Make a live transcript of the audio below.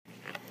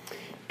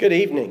Good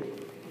evening.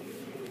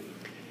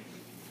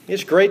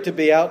 It's great to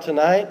be out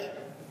tonight.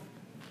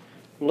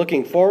 I'm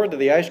looking forward to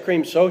the ice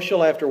cream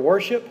social after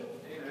worship.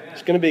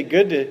 It's going to be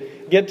good to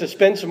get to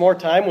spend some more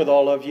time with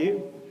all of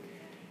you.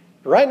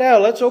 Right now,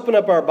 let's open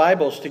up our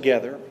Bibles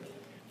together.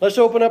 Let's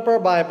open up our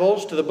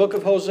Bibles to the book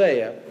of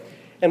Hosea.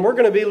 And we're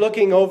going to be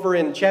looking over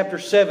in chapter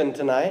 7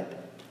 tonight.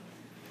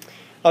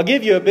 I'll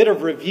give you a bit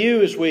of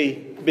review as we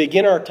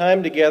begin our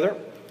time together.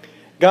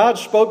 God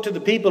spoke to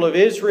the people of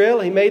Israel.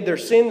 He made their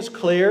sins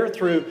clear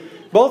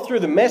both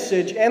through the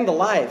message and the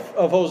life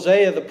of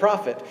Hosea the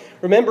prophet.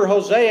 Remember,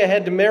 Hosea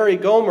had to marry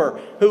Gomer,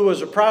 who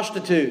was a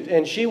prostitute,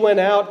 and she went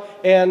out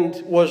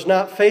and was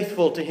not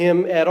faithful to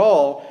him at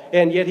all,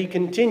 and yet he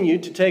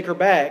continued to take her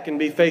back and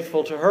be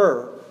faithful to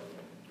her.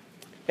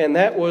 And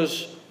that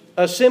was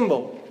a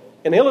symbol,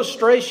 an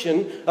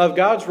illustration of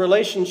God's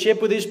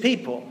relationship with his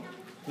people.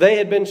 They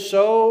had been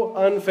so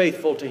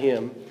unfaithful to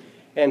him,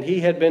 and he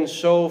had been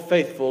so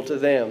faithful to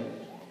them.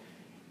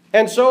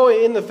 And so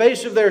in the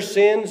face of their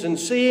sins and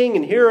seeing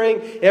and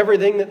hearing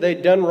everything that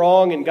they'd done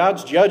wrong and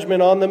God's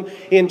judgment on them,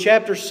 in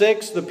chapter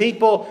 6, the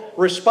people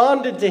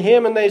responded to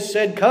him and they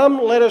said,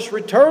 "Come, let us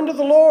return to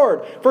the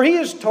Lord. For he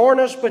has torn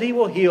us, but he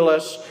will heal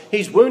us.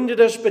 He's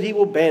wounded us, but he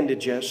will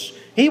bandage us.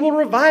 He will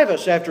revive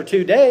us after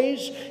 2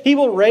 days. He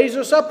will raise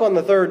us up on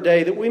the third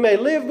day that we may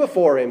live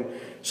before him.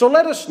 So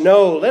let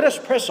us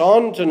press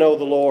on to know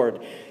the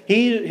Lord.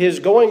 His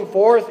going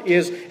forth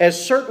is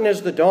as certain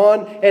as the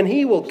dawn, and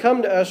he will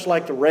come to us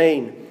like the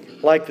rain,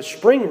 like the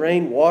spring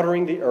rain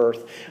watering the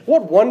earth."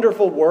 What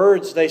wonderful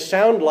words they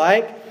sound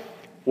like.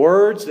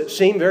 Words that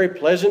seem very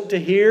pleasant to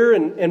hear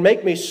and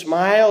make me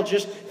smile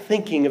just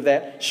thinking of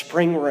that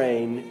spring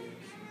rain.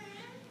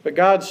 But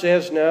God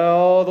says,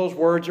 no, those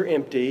words are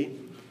empty.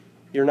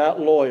 You're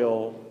not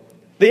loyal.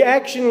 The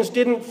actions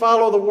didn't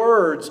follow the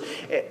words.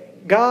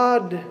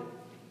 God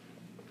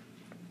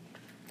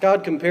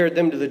compared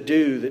them to the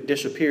dew that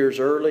disappears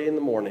early in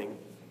the morning.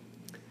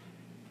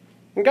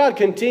 And God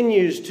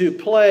continues to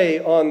play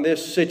on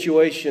this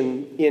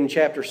situation in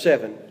chapter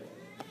 7.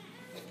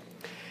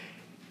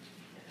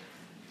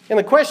 And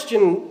the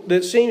question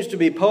that seems to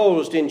be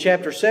posed in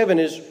chapter 7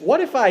 is, what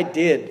if I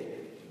did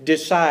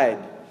decide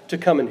to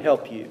come and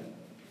help you?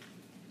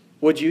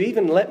 Would you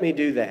even let me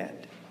do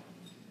that?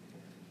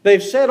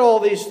 They've said all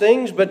these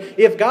things, but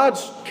if God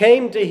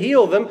came to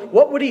heal them,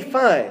 what would he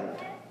find?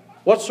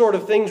 What sort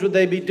of things would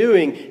they be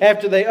doing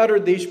after they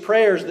uttered these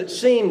prayers that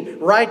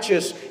seemed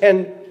righteous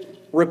and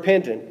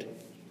repentant?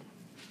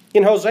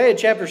 In Hosea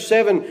chapter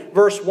 7,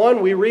 verse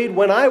 1, we read,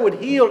 "When I would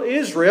heal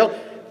Israel,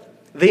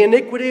 the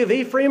iniquity of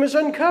Ephraim is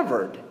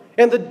uncovered,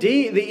 and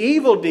the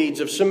evil deeds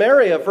of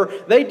Samaria, for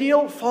they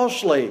deal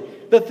falsely.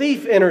 The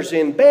thief enters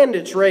in,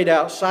 bandits raid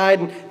outside,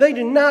 and they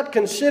do not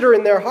consider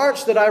in their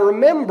hearts that I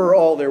remember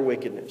all their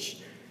wickedness.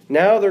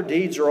 Now their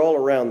deeds are all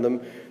around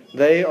them.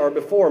 They are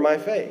before my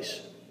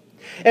face."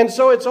 And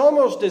so it's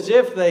almost as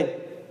if and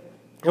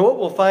what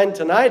we'll find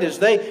tonight is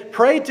they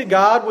pray to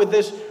God with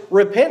this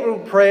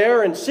repentant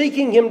prayer and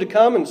seeking him to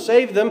come and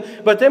save them.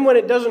 But then when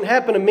it doesn't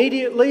happen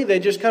immediately, they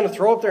just kind of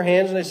throw up their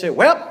hands and they say,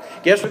 well,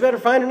 guess we better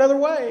find another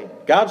way.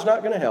 God's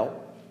not going to help.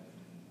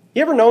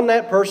 You ever known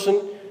that person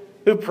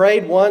who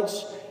prayed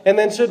once and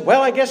then said,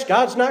 well, I guess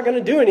God's not going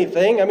to do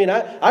anything. I mean,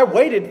 I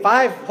waited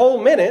 5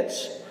 whole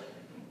minutes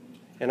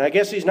and I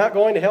guess he's not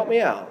going to help me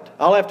out.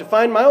 I'll have to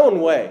find my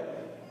own way.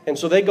 And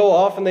so they go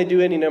off and they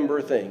do any number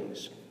of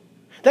things.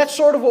 That's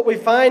sort of what we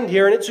find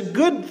here, and it's a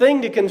good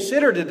thing to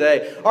consider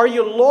today. Are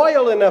you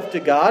loyal enough to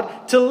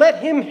God to let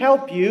him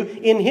help you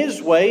in his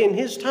way, in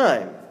his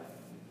time?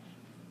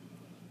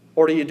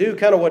 Or do you do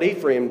kind of what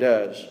Ephraim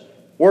does,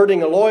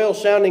 wording a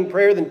loyal-sounding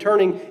prayer, then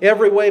turning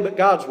every way but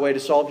God's way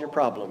to solve your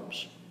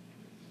problems?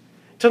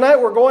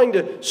 Tonight we're going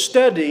to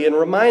study and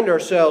remind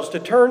ourselves to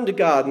turn to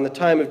God in the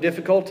time of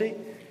difficulty,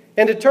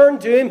 and to turn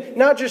to him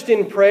not just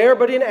in prayer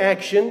but in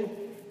action,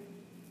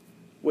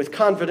 with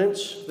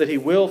confidence that he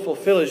will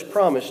fulfill his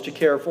promise to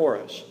care for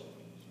us.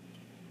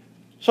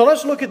 So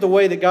let's look at the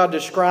way that God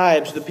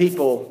describes the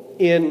people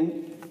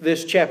in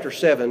this chapter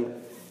 7.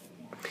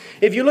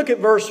 If you look at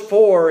verse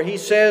 4, he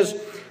says,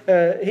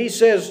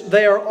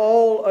 they are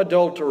all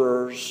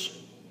adulterers.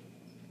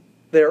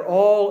 They're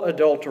all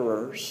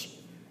adulterers.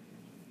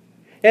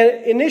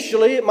 And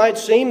initially, it might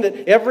seem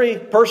that every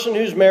person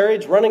who's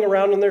married is running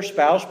around on their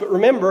spouse. But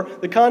remember,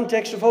 the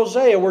context of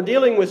Hosea, we're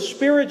dealing with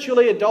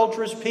spiritually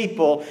adulterous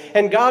people.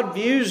 And God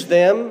views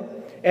them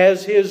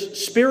as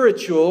his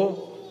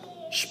spiritual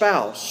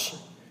spouse.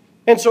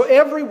 And so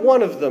every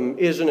one of them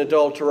is an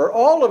adulterer.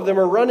 All of them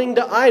are running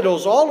to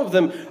idols. All of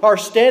them are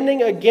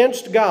standing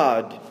against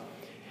God.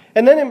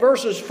 And then in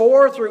verses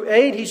 4 through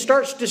 8, he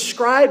starts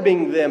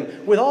describing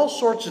them with all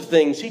sorts of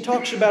things. He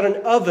talks about an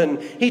oven.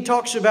 He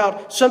talks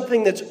about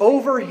something that's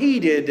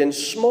overheated and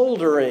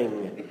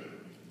smoldering.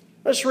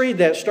 Let's read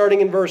that starting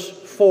in verse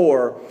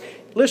 4.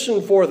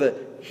 Listen for the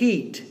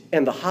heat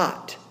and the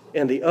hot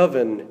and the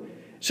oven.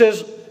 It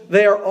says,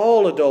 they are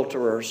all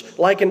adulterers,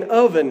 like an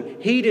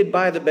oven heated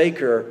by the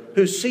baker,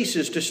 who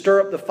ceases to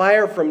stir up the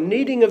fire from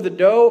kneading of the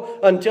dough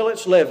until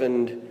it's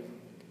leavened.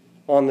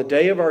 On the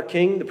day of our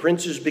king, the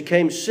princes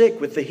became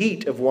sick with the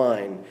heat of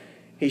wine.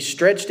 He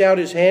stretched out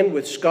his hand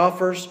with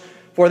scoffers,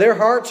 for their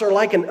hearts are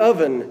like an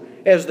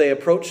oven as they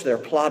approach their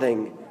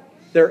plotting.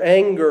 Their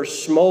anger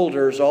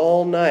smolders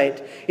all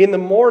night. In the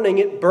morning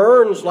it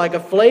burns like a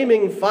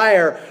flaming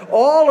fire.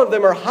 All of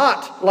them are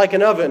hot like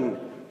an oven.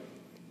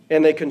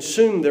 And they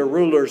consume their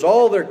rulers.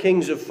 All their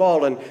kings have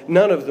fallen.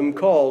 None of them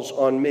calls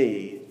on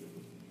me.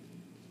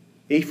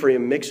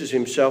 Ephraim mixes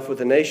himself with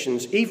the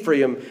nations.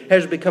 Ephraim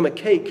has become a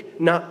cake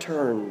not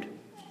turned.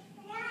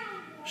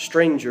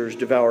 Strangers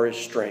devour his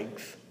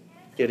strength,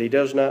 yet he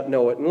does not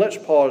know it. And let's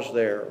pause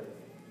there.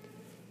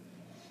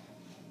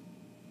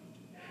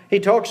 He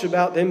talks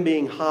about them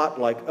being hot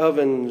like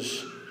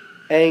ovens,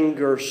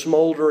 anger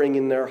smoldering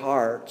in their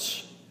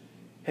hearts.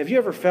 Have you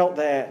ever felt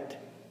that?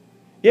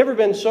 You ever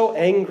been so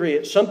angry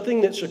at something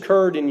that's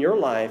occurred in your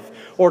life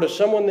or to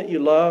someone that you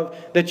love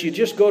that you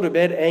just go to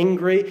bed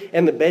angry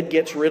and the bed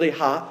gets really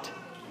hot?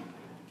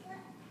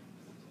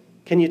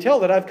 Can you tell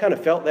that I've kind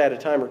of felt that a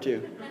time or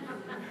two?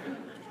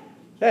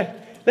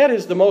 That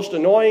is the most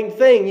annoying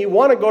thing. You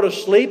want to go to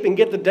sleep and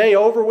get the day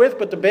over with,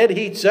 but the bed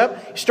heats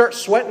up. You start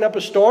sweating up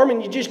a storm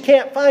and you just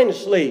can't find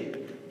sleep.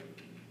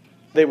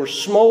 They were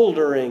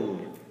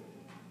smoldering.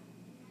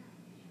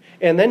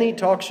 And then he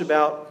talks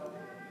about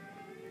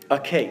a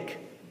cake.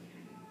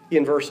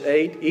 In verse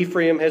 8,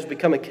 Ephraim has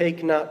become a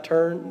cake not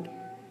turned.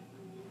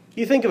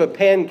 You think of a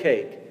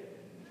pancake.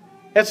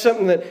 That's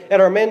something that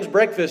at our men's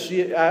breakfast,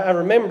 I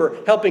remember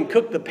helping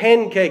cook the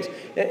pancakes.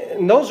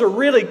 And those are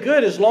really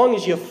good as long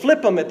as you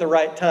flip them at the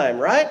right time,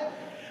 right?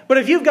 But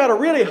if you've got a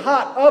really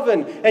hot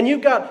oven and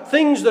you've got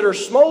things that are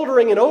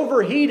smoldering and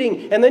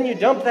overheating, and then you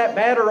dump that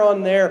batter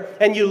on there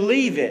and you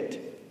leave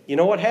it, you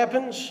know what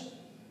happens?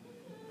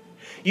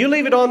 You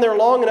leave it on there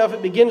long enough,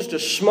 it begins to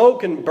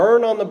smoke and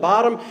burn on the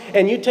bottom,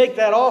 and you take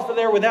that off of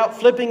there without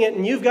flipping it,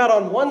 and you've got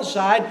on one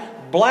side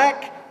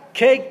black,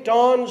 caked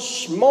on,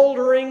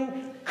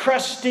 smoldering,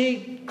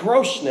 crusty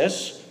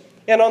grossness,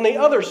 and on the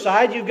other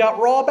side you've got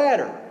raw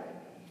batter.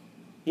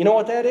 You know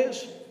what that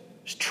is?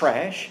 It's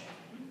trash.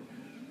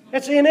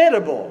 It's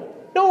inedible.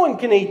 No one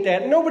can eat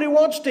that. Nobody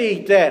wants to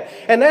eat that.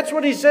 And that's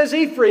what he says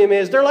Ephraim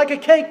is. They're like a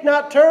cake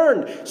not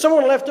turned.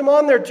 Someone left them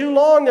on there too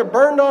long. They're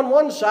burned on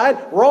one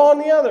side, raw on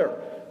the other.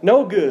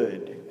 No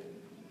good.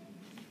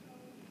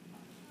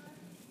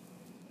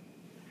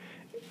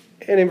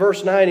 And in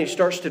verse 9, he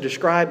starts to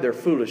describe their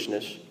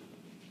foolishness.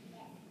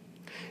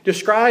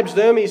 Describes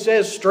them, he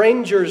says,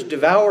 strangers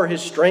devour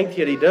his strength,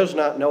 yet he does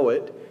not know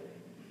it.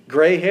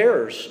 Gray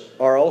hairs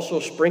are also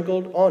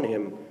sprinkled on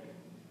him,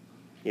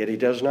 yet he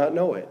does not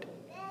know it.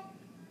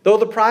 Though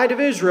the pride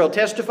of Israel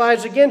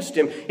testifies against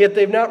him, yet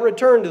they've not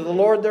returned to the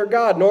Lord their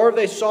God, nor have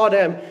they sought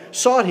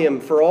him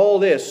for all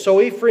this.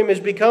 So Ephraim has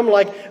become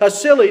like a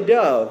silly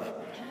dove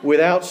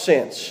without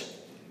sense.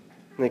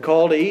 And they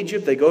call to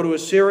Egypt, they go to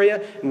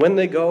Assyria, and when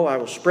they go, I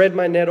will spread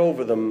my net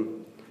over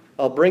them.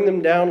 I'll bring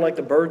them down like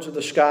the birds of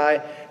the sky.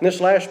 And this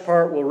last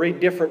part we'll read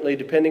differently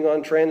depending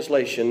on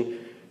translation.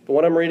 But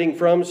what I'm reading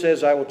from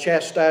says, I will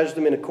chastise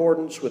them in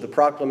accordance with the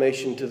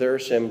proclamation to their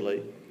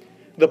assembly.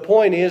 The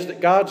point is that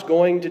God's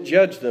going to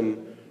judge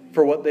them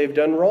for what they've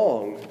done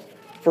wrong,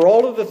 for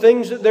all of the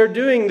things that they're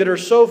doing that are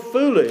so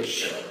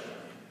foolish.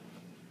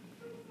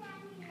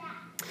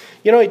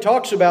 You know, he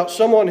talks about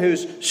someone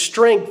whose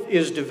strength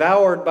is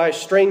devoured by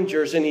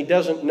strangers and he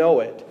doesn't know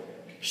it.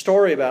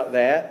 Story about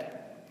that.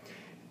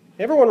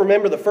 Everyone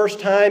remember the first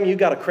time you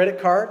got a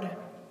credit card?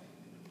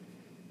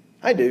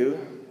 I do.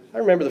 I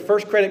remember the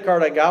first credit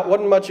card I got,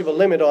 wasn't much of a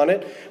limit on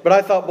it, but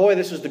I thought, boy,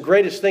 this is the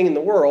greatest thing in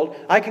the world.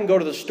 I can go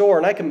to the store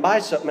and I can buy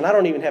something and I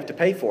don't even have to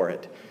pay for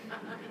it.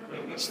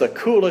 It's the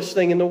coolest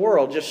thing in the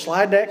world. Just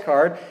slide that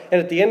card, and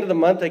at the end of the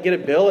month I get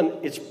a bill,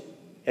 and it's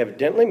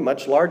evidently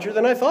much larger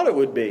than I thought it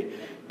would be.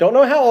 Don't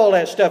know how all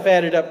that stuff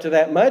added up to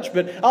that much,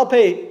 but I'll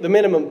pay the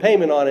minimum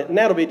payment on it, and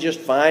that'll be just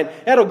fine.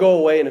 That'll go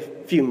away in a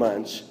few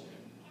months.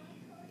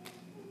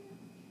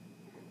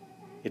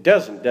 It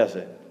doesn't, does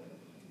it?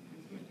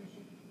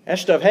 That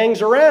stuff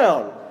hangs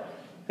around.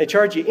 They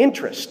charge you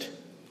interest.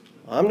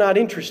 I'm not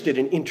interested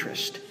in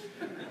interest.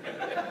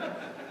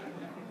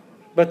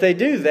 But they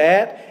do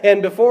that,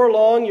 and before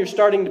long you're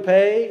starting to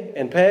pay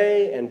and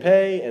pay and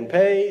pay and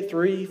pay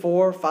 3,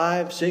 4,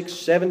 5, 6,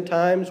 7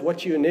 times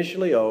what you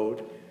initially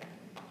owed.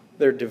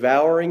 They're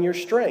devouring your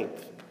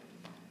strength,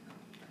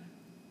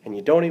 and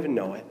you don't even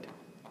know it.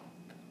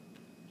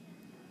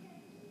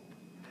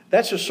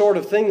 That's the sort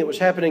of thing that was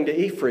happening to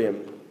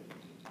Ephraim.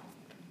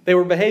 They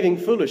were behaving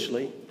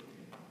foolishly.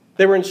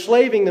 They were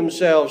enslaving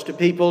themselves to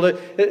people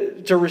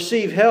to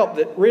receive help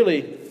that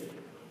really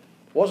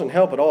wasn't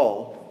help at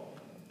all.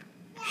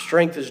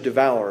 Strength is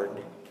devoured.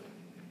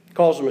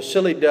 Calls them a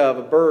silly dove,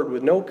 a bird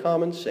with no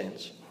common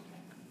sense.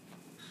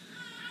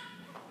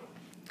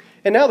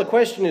 And now the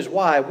question is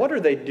why? What are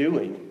they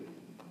doing?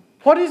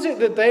 What is it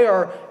that they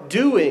are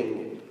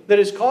doing that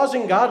is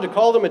causing God to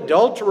call them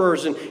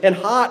adulterers and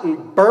hot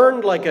and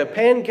burned like a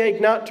pancake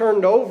not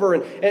turned over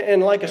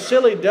and like a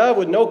silly dove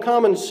with no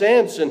common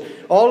sense and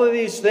all of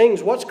these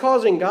things? What's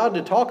causing God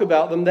to talk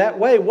about them that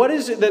way? What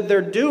is it that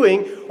they're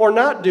doing or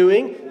not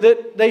doing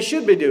that they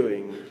should be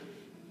doing?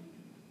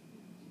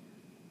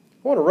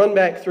 I want to run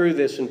back through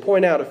this and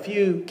point out a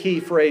few key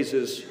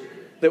phrases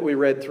that we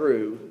read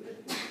through.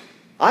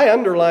 I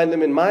underlined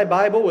them in my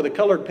Bible with a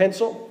colored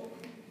pencil.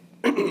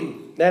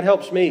 That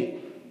helps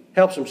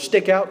them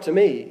stick out to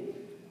me,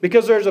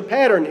 because there's a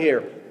pattern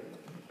here.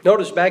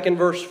 Notice back in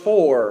verse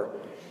 4,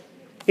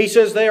 he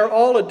says they are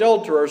all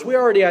adulterers. We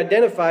already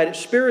identified a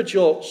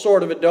spiritual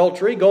sort of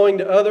adultery, going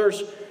to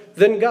others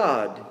than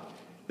God.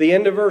 The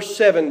end of verse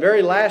 7,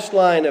 very last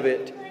line of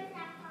it,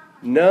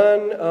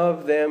 none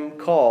of them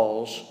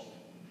calls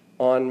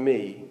on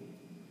me.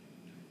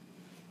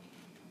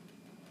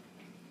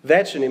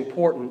 That's an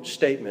important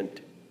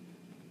statement.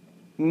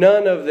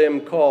 None of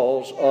them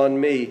calls on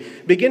me.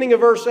 Beginning of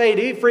verse 8,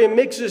 Ephraim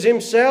mixes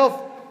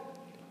himself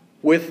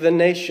with the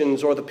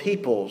nations or the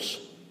peoples.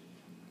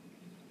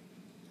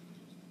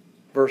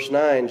 Verse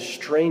 9,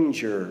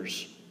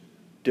 strangers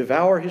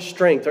devour his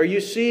strength. Are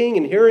you seeing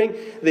and hearing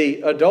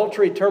the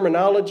adultery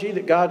terminology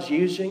that God's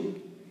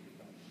using?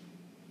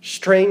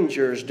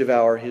 Strangers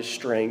devour his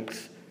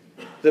strength.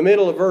 The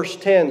middle of verse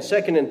 10,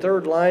 second and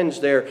third lines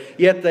there.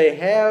 Yet they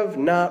have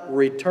not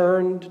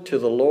returned to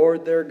the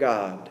Lord their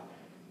God,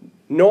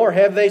 nor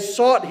have they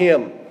sought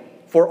him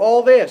for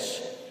all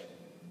this.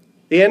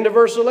 The end of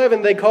verse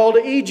 11, they call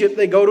to Egypt,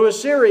 they go to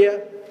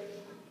Assyria,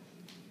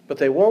 but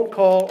they won't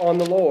call on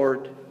the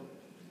Lord.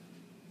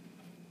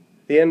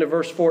 The end of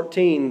verse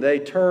 14, they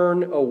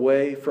turn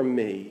away from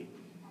me.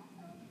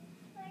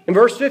 In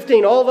verse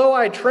 15, although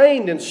I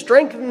trained and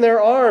strengthened their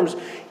arms,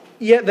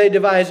 yet they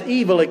devise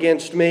evil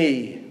against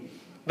me.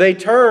 They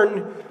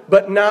turn,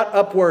 but not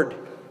upward.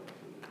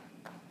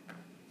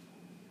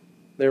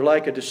 They're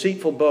like a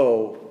deceitful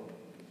bow.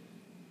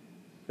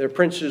 Their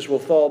princes will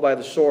fall by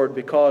the sword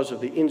because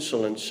of the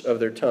insolence of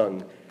their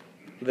tongue.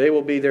 This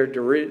will be their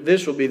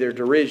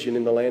derision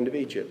in the land of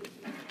Egypt.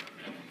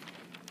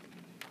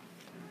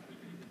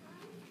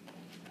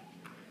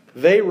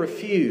 They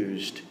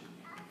refused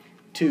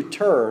to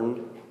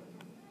turn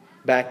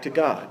back to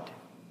God.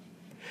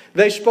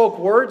 They spoke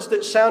words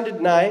that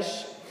sounded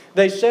nice.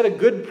 They said a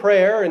good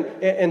prayer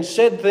and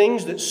said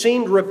things that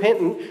seemed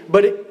repentant.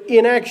 But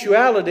in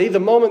actuality, the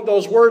moment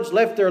those words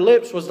left their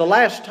lips was the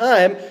last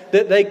time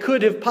that they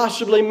could have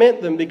possibly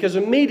meant them. Because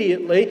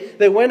immediately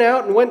they went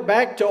out and went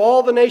back to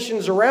all the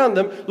nations around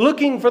them,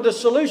 looking for the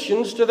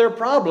solutions to their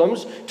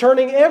problems,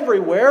 turning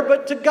everywhere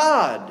but to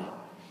God,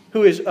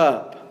 who is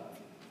up.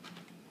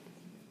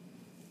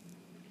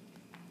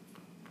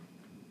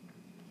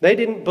 They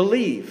didn't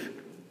believe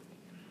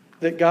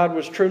that God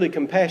was truly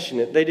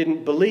compassionate. They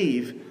didn't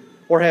believe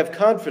or have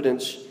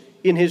confidence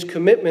in His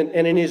commitment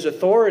and in His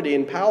authority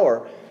and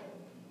power.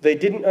 They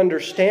didn't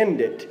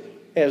understand it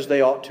as they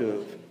ought to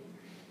have.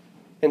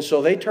 And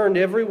so they turned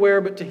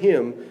everywhere but to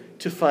Him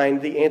to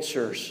find the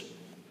answers.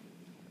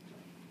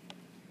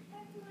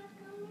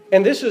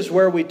 And this is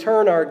where we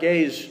turn our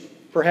gaze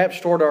perhaps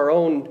toward our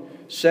own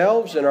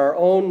selves and our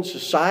own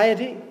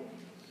society,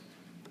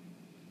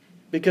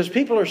 because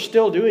people are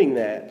still doing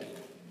that.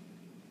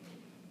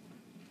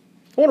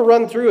 I want to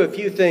run through a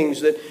few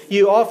things that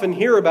you often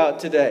hear about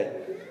today.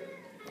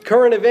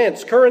 Current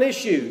events, current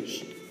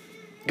issues.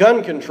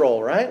 Gun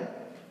control, right?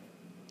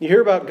 You hear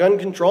about gun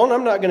control, and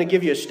I'm not going to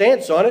give you a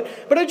stance on it,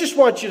 but I just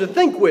want you to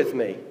think with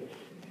me.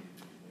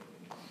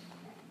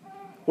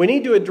 We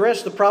need to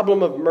address the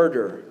problem of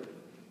murder.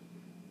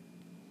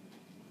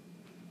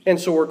 And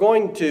so we're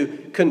going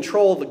to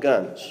control the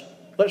guns.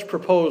 Let's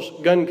propose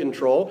gun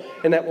control,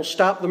 and that will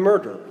stop the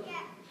murder.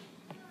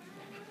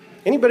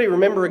 Anybody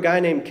remember a guy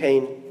named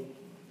Cain?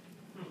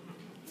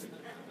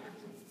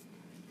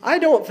 I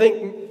don't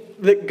think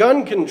that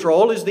gun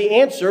control is the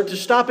answer to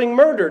stopping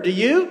murder. Do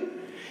you?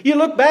 You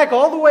look back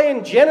all the way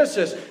in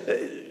Genesis.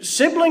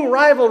 Sibling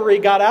rivalry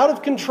got out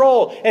of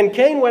control, and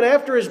Cain went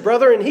after his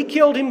brother, and he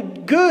killed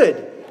him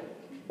good.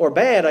 Or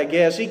bad, I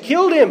guess. He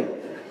killed him.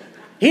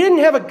 He didn't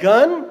have a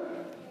gun.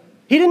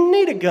 He didn't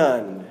need a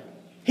gun.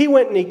 He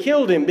went and he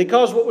killed him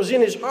because what was in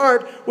his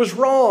heart was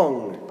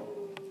wrong.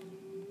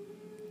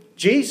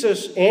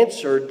 Jesus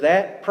answered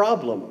that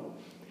problem.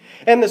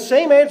 And the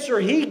same answer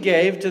He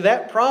gave to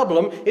that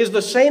problem is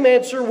the same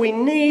answer we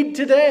need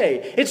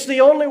today. It's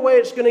the only way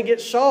it's going to get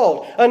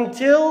solved.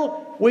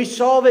 Until we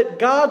solve it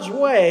God's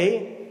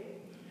way,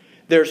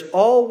 there's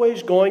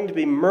always going to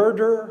be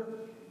murder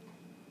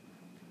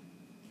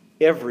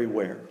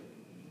everywhere.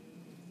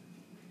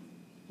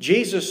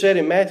 Jesus said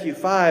in Matthew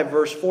 5,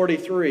 verse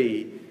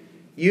 43,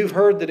 "You've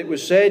heard that it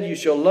was said, you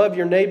shall love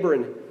your neighbor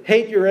and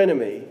hate your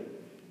enemy.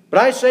 But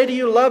I say to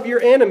you, love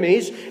your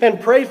enemies and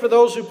pray for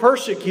those who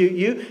persecute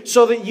you,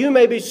 so that you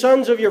may be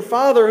sons of your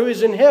Father who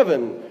is in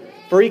heaven.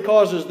 For He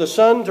causes the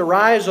sun to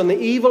rise on the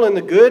evil and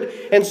the good,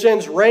 and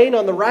sends rain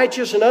on the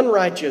righteous and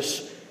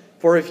unrighteous.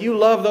 For if you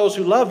love those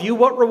who love you,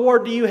 what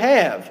reward do you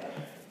have?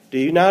 Do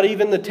you not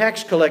even the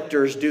tax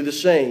collectors do the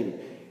same?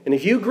 And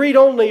if you greet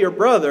only your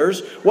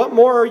brothers, what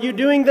more are you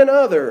doing than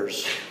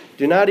others?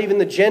 Do not even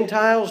the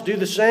Gentiles do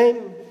the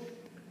same?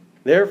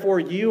 Therefore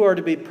you are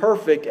to be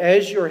perfect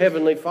as your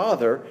heavenly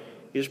Father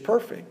is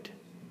perfect.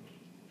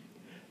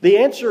 The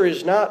answer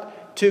is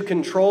not to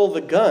control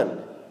the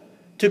gun,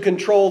 to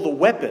control the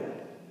weapon.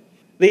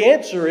 The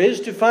answer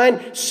is to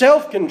find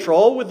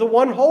self-control with the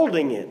one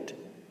holding it.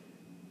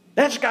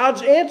 That's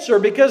God's answer,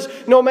 because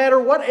no matter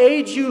what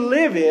age you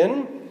live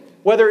in,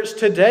 whether it's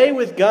today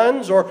with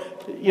guns or,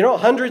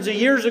 hundreds of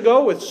years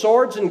ago with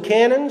swords and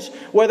cannons,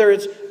 whether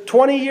it's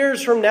 20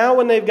 years from now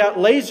when they've got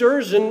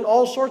lasers and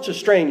all sorts of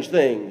strange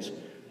things,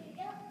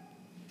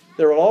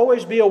 there will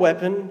always be a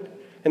weapon,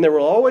 and there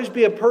will always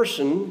be a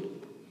person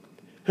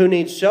who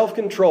needs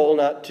self-control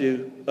not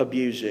to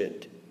abuse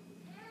it.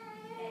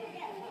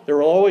 There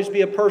will always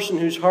be a person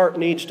whose heart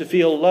needs to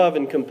feel love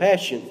and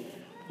compassion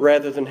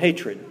rather than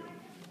hatred.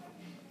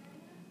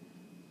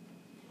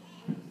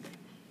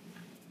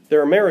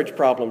 There are marriage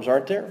problems,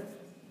 aren't there?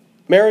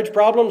 Marriage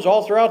problems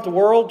all throughout the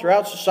world,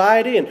 throughout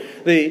society, and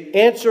the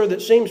answer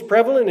that seems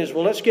prevalent is,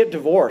 well, let's get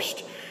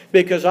divorced.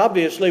 Because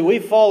obviously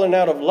we've fallen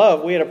out of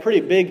love. We had a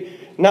pretty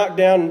big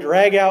knockdown and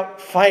drag-out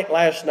fight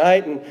last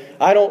night, and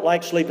I don't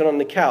like sleeping on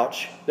the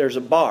couch. There's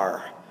a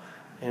bar,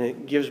 and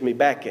it gives me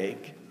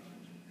backache.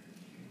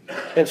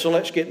 And so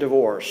let's get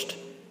divorced.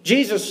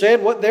 Jesus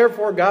said, what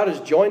therefore God has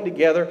joined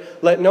together,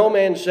 let no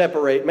man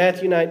separate.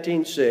 Matthew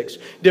 19:6.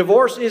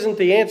 Divorce isn't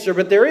the answer,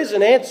 but there is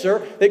an answer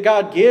that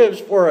God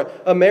gives for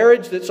a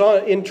marriage that's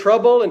in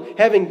trouble and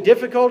having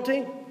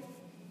difficulty.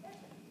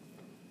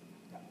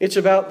 It's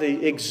about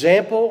the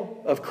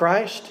example of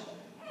Christ,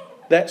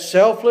 that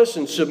selfless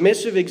and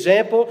submissive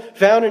example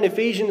found in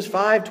Ephesians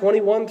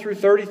 5:21 through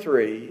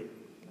 33.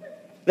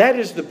 That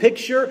is the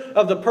picture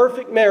of the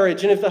perfect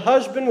marriage. And if the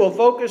husband will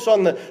focus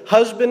on the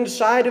husband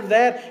side of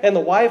that and the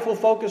wife will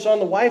focus on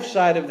the wife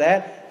side of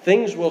that,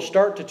 things will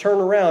start to turn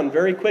around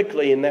very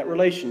quickly in that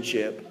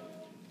relationship.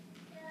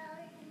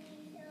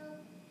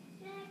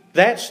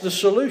 That's the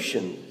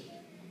solution.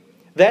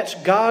 That's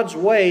God's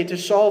way to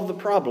solve the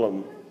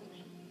problem.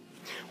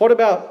 What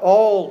about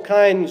all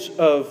kinds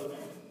of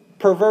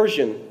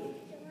perversion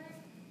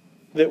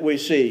that we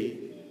see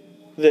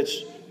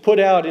that's put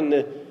out in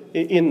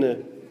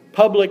the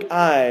public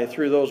eye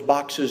through those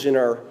boxes in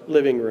our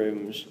living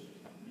rooms?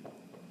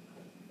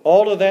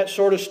 All of that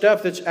sort of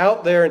stuff that's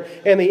out there.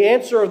 And the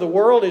answer of the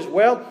world is,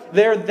 well,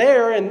 they're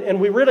there and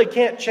we really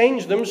can't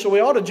change them, so we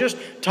ought to just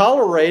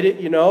tolerate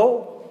it,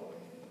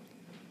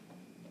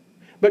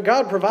 But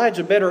God provides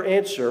a better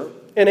answer.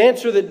 An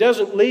answer that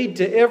doesn't lead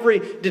to every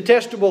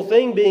detestable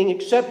thing being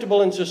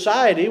acceptable in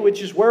society, which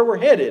is where we're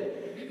headed.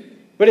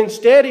 But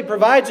instead, He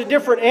provides a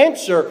different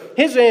answer.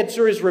 His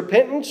answer is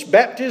repentance,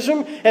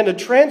 baptism, and a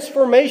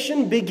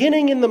transformation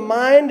beginning in the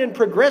mind and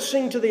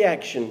progressing to the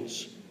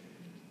actions.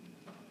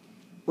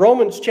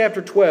 Romans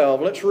chapter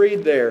 12, let's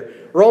read there.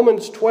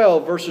 Romans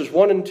 12, verses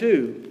 1 and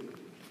 2.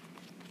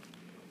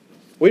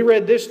 We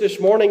read this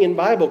morning in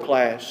Bible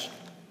class.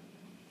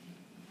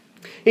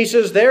 He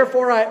says,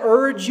 therefore I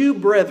urge you,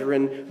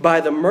 brethren,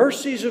 by the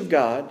mercies of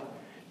God,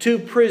 to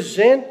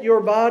present your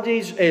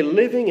bodies a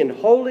living and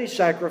holy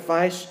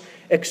sacrifice,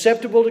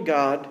 acceptable to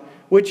God,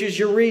 which is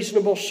your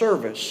reasonable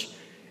service.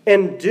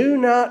 And do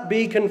not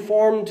be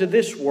conformed to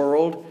this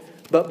world,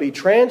 but be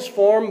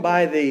transformed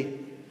by the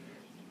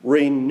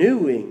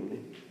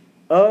renewing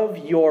of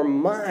your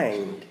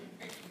mind,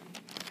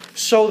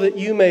 so that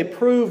you may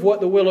prove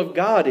what the will of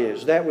God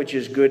is, that which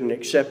is good and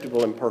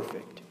acceptable and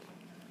perfect.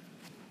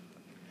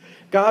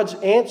 God's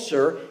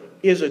answer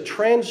is a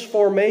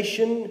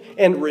transformation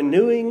and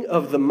renewing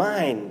of the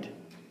mind,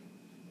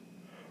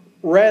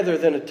 rather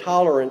than a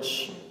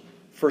tolerance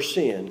for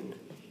sin.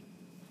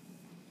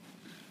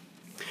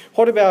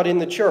 What about in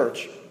the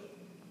church?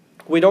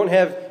 We don't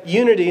have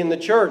unity in the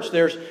church.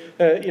 There's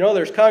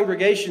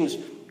congregations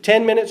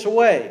 10 minutes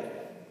away.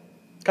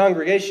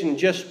 Congregation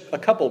just a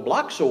couple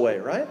blocks away,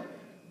 right?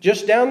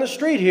 Just down the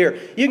street here.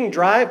 You can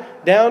drive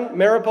down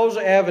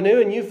Mariposa Avenue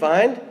and you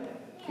find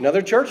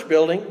another church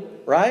building,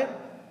 right?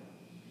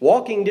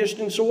 Walking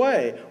distance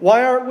away.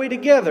 Why aren't we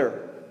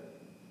together?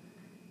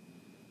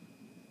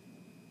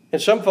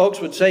 And some folks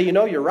would say,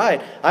 you're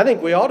right. I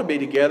think we ought to be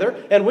together,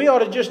 and we ought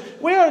to just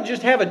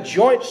have a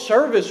joint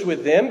service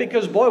with them,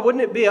 because boy,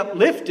 wouldn't it be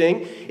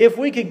uplifting if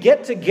we could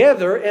get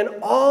together and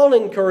all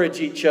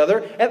encourage each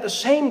other at the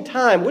same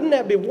time. Wouldn't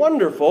that be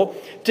wonderful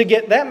to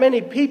get that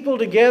many people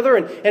together,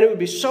 and it would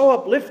be so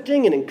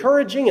uplifting and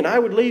encouraging, and I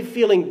would leave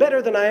feeling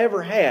better than I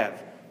ever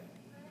have.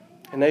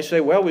 And they say,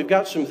 well, we've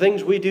got some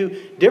things we do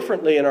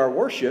differently in our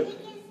worship.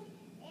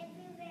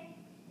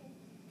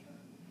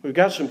 We've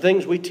got some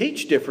things we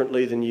teach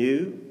differently than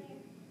you.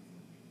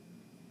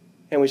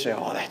 And we say,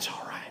 oh, that's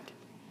all right.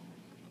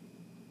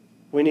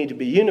 We need to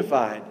be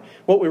unified.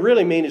 What we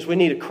really mean is we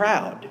need a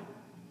crowd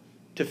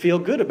to feel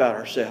good about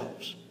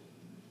ourselves.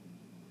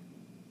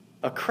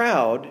 A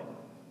crowd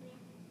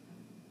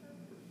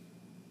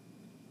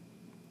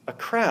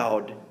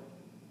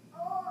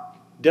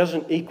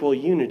doesn't equal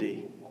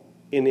unity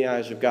in the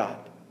eyes of God.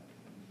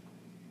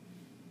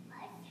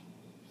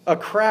 A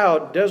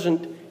crowd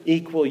doesn't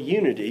equal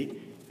unity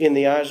in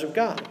the eyes of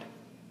God.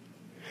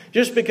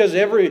 Just because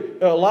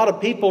a lot of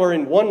people are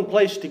in one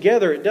place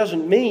together, it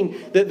doesn't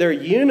mean that they're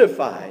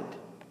unified.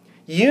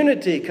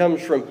 Unity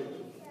comes from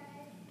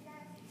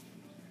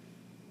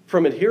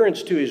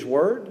adherence to His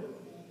Word,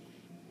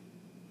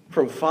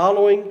 from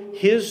following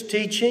His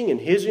teaching and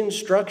His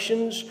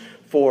instructions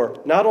for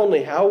not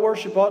only how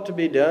worship ought to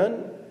be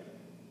done,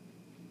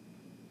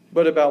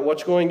 but about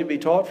what's going to be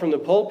taught from the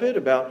pulpit,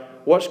 about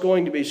what's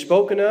going to be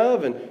spoken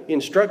of and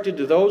instructed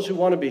to those who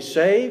want to be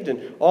saved,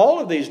 and all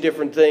of these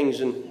different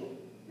things. And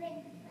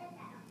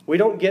we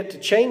don't get to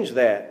change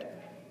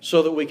that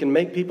so that we can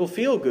make people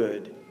feel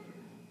good.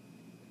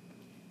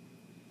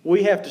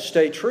 We have to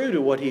stay true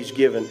to what He's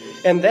given.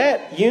 And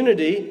that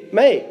unity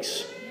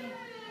makes.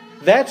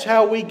 That's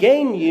how we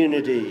gain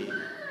unity.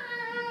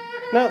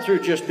 Not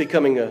through just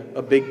becoming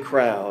a big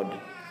crowd.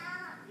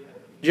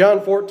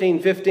 John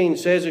 14:15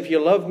 says, "If you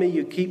love me,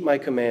 you keep my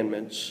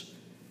commandments."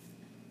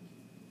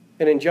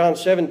 And in John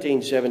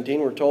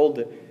 17:17, we're told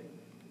that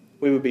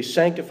we would be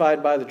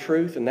sanctified by the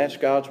truth, and that's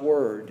God's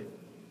Word.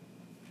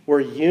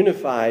 We're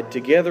unified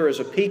together as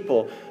a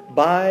people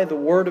by the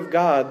Word of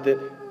God that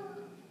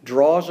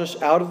draws us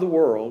out of the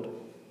world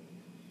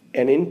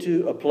and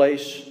into a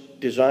place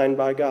designed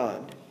by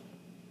God.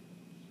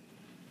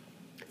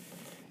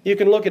 You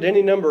can look at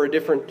any number of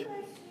different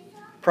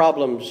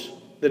problems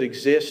that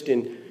exist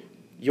in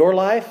your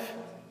life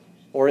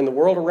or in the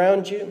world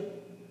around you,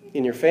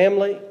 in your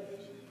family.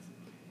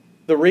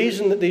 The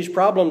reason that these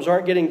problems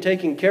aren't getting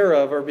taken care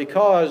of are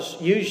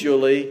because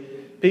usually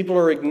people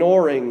are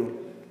ignoring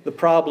the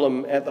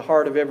problem at the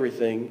heart of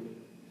everything,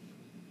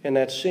 and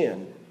that's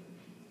sin.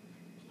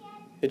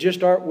 They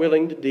just aren't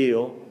willing to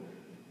deal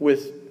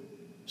with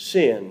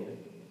sin.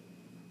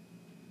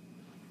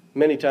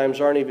 Many times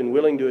aren't even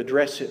willing to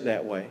address it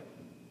that way.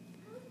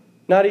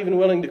 Not even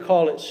willing to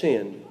call it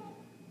sin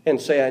and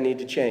say, I need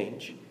to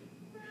change.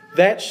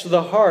 That's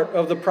the heart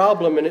of the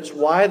problem, and it's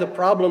why the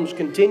problems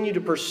continue to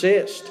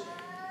persist.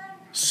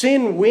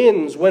 Sin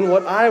wins when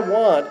what I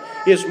want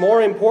is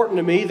more important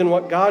to me than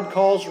what God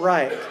calls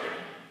right.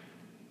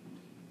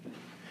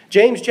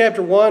 James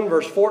chapter 1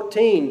 verse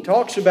 14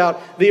 talks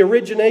about the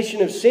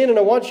origination of sin, and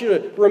I want you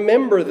to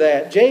remember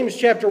that. James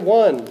chapter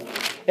 1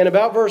 and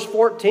about verse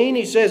 14,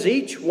 he says,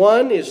 each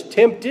one is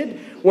tempted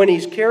when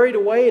he's carried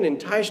away and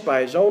enticed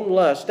by his own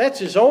lust. That's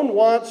his own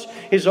wants,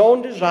 his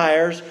own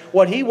desires,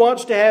 what he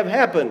wants to have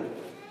happen.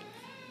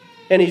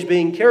 And he's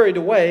being carried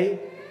away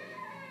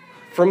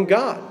from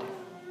God.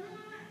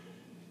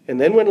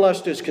 And then when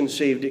lust is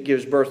conceived, it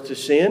gives birth to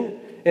sin.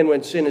 And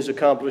when sin is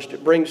accomplished,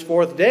 it brings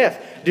forth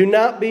death. Do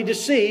not be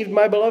deceived,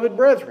 my beloved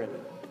brethren.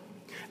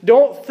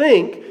 Don't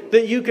think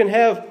that you can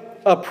have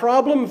a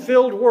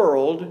problem-filled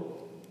world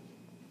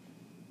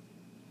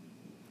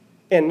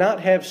and not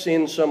have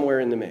sin somewhere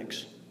in the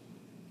mix.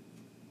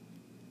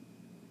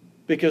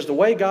 Because the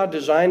way God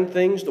designed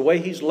things, the way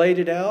He's laid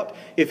it out,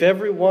 if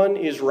everyone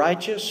is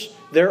righteous,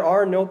 there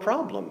are no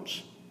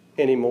problems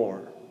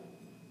anymore.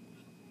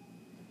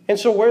 And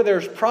so where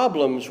there's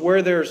problems,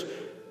 where there's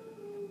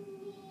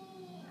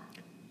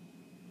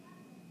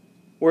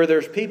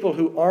people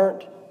who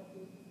aren't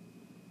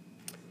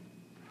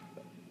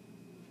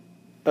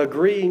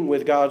agreeing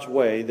with God's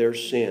way,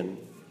 there's sin.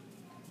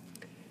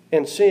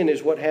 And sin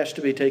is what has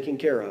to be taken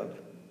care of.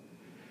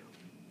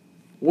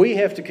 We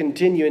have to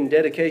continue in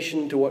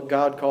dedication to what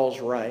God calls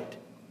right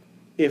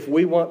if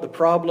we want the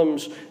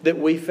problems that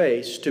we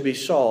face to be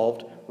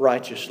solved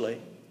righteously.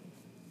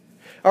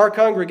 Our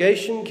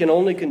congregation can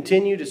only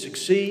continue to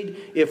succeed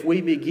if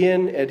we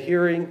begin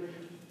adhering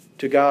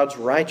to God's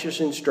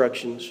righteous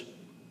instructions.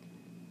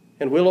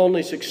 And we'll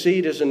only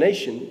succeed as a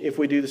nation if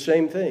we do the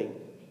same thing.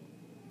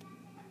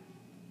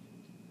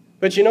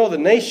 But you know, the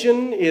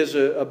nation is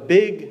a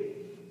big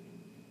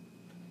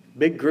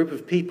group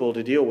of people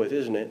to deal with,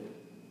 isn't it?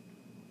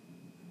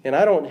 And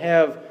I don't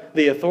have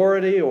the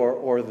authority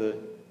or the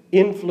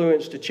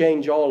influence to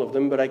change all of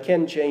them, but I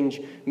can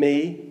change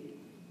me.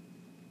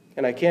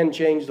 And I can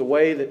change the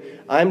way that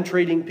I'm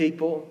treating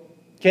people.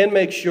 Can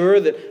make sure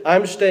that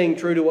I'm staying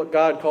true to what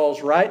God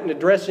calls right and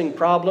addressing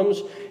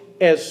problems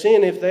as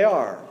sin if they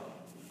are.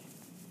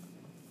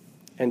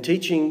 And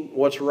teaching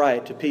what's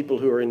right to people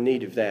who are in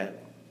need of that.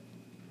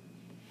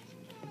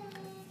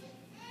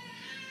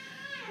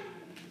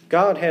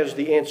 God has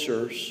the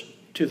answers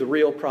to the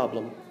real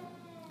problem.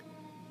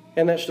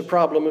 And that's the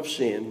problem of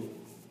sin.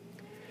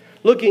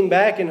 Looking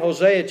back in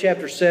Hosea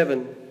chapter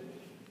 7,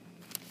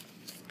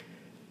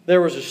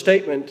 there was a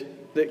statement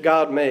that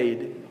God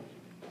made.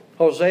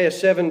 Hosea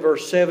 7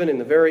 verse 7, in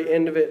the very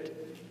end of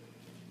it,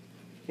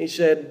 He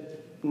said,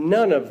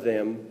 none of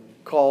them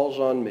calls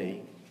on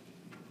me.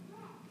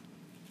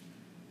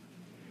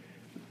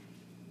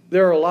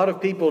 There are a lot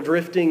of people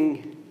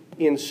drifting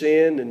in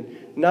sin and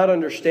not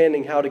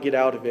understanding how to get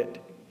out of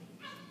it.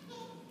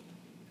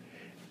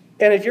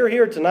 And if you're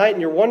here tonight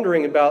and you're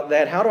wondering about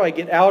that, how do I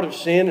get out of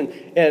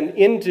sin and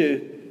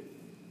into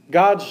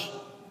God's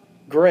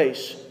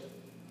grace?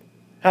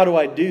 How do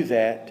I do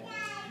that?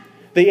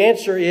 The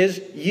answer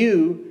is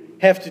you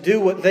have to do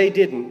what they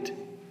didn't.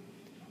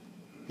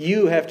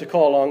 You have to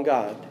call on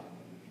God.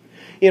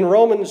 In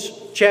Romans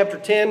chapter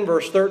 10,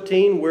 verse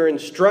 13, we're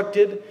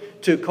instructed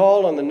to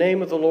call on the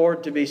name of the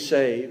Lord to be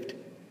saved.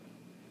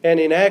 And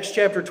in Acts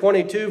chapter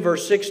 22,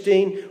 verse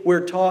 16,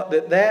 we're taught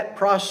that that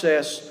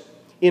process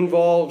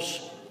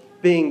involves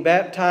being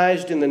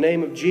baptized in the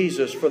name of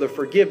Jesus for the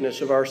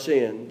forgiveness of our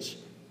sins.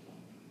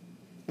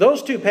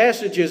 Those two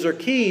passages are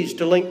keys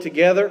to link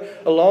together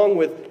along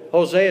with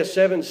Hosea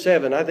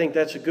 7:7. I think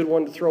that's a good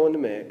one to throw in the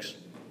mix.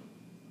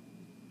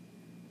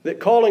 That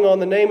calling on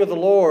the name of the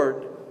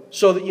Lord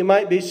so that you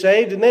might be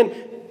saved, and then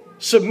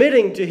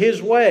submitting to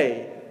His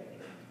way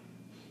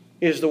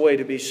is the way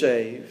to be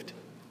saved.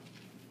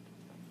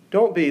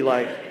 Don't be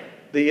like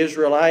the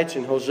Israelites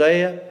in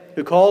Hosea,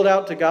 who called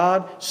out to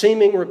God,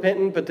 seeming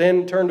repentant, but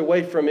then turned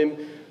away from Him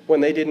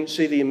when they didn't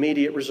see the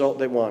immediate result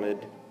they wanted.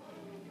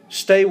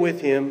 Stay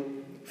with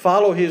Him,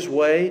 follow His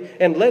way,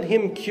 and let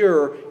Him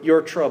cure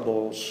your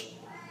troubles.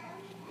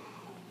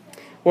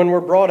 When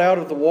we're brought out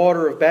of the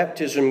water of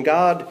baptism,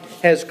 God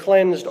has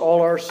cleansed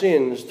all our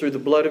sins through the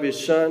blood of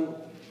His Son.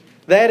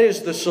 That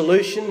is the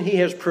solution He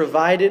has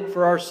provided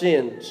for our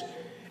sins.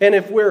 And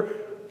if we're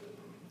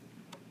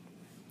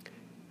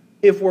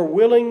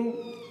willing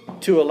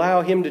to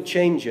allow Him to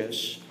change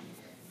us,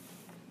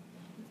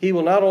 He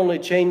will not only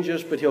change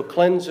us, but He'll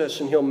cleanse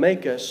us and He'll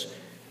make us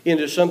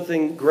into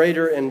something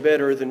greater and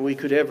better than we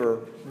could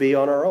ever be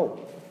on our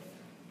own.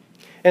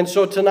 And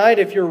so tonight,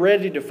 if you're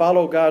ready to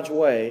follow God's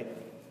way,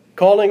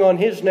 calling on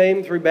His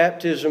name through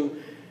baptism,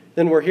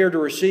 then we're here to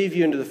receive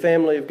you into the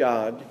family of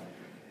God.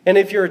 And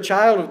if you're a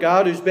child of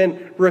God who's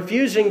been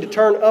refusing to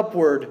turn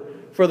upward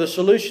for the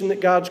solution that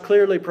God's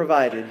clearly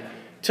provided,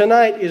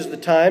 tonight is the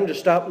time to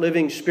stop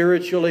living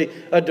spiritually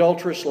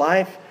adulterous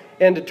life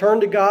and to turn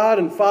to God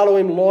and follow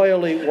Him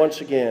loyally once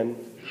again.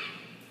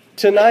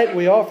 Tonight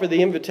we offer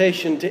the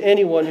invitation to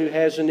anyone who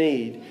has a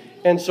need.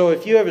 And so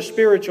if you have a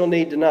spiritual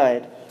need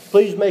tonight,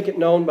 please make it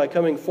known by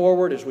coming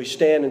forward as we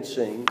stand and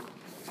sing.